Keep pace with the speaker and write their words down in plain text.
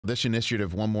this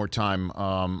initiative one more time.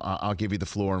 I'll give you the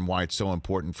floor and why it's so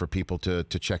important for people to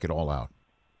check it all out.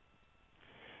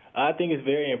 I think it's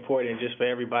very important just for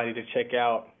everybody to check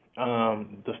out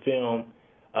the film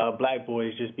Black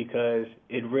Boys, just because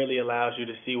it really allows you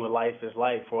to see what life is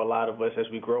like for a lot of us as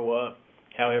we grow up,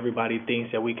 how everybody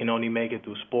thinks that we can only make it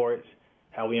through sports,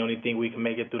 how we only think we can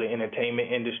make it through the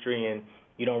entertainment industry, and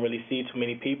you don't really see too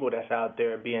many people that's out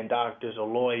there being doctors or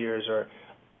lawyers or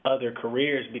other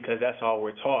careers because that's all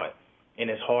we're taught. And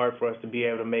it's hard for us to be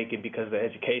able to make it because of the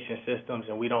education systems,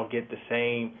 and we don't get the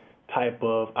same type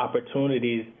of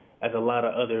opportunities as a lot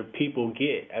of other people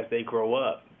get as they grow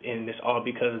up. And it's all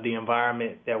because of the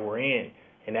environment that we're in.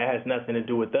 And that has nothing to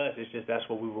do with us. It's just that's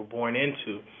what we were born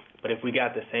into. But if we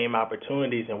got the same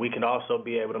opportunities, and we can also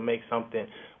be able to make something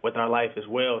with our life as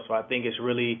well. So I think it's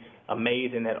really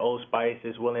amazing that Old Spice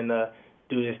is willing to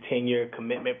do this 10-year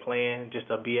commitment plan just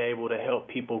to be able to help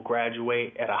people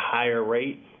graduate at a higher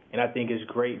rate. And I think it's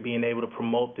great being able to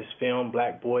promote this film,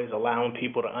 Black Boys, allowing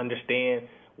people to understand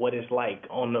what it's like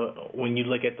when you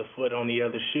look at the foot on the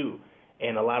other shoe.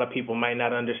 And a lot of people might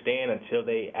not understand until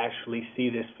they actually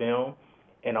see this film.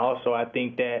 And also I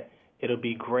think that it'll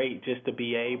be great just to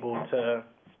be able to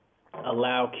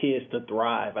allow kids to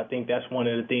thrive. I think that's one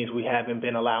of the things we haven't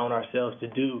been allowing ourselves to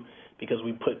do because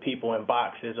we put people in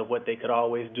boxes of what they could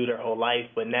always do their whole life.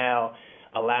 But now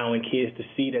allowing kids to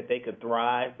see that they could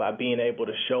thrive by being able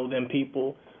to show them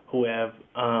people who have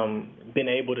been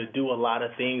able to do a lot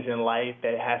of things in life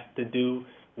that has to do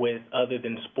with other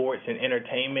than sports and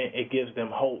entertainment, it gives them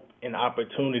hope and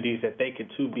opportunities that they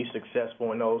could too be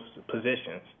successful in those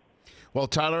positions. Well,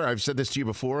 Tyler, I've said this to you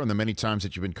before, and the many times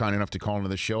that you've been kind enough to call into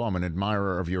the show. I'm an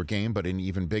admirer of your game, but an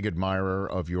even big admirer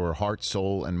of your heart,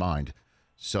 soul, and mind.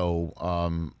 So,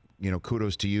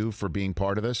 kudos to you for being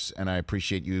part of this, and I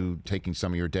appreciate you taking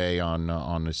some of your day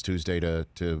on this Tuesday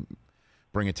to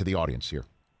bring it to the audience here.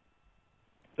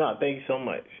 No, thank you so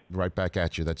much. Right back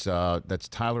at you. That's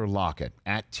Tyler Lockett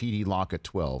at TD Lockett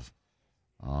 12,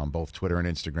 both Twitter and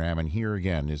Instagram. And here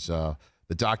again is the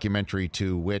documentary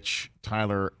to which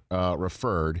Tyler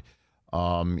referred.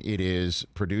 It is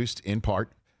produced in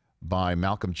part by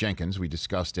Malcolm Jenkins. We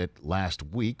discussed it last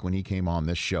week when he came on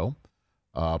this show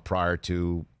prior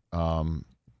to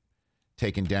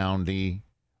taking down the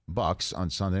Bucks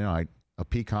on Sunday night. A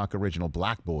Peacock original,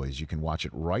 Black Boys. You can watch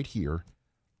it right here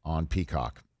on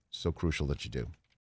Peacock. So crucial that you do.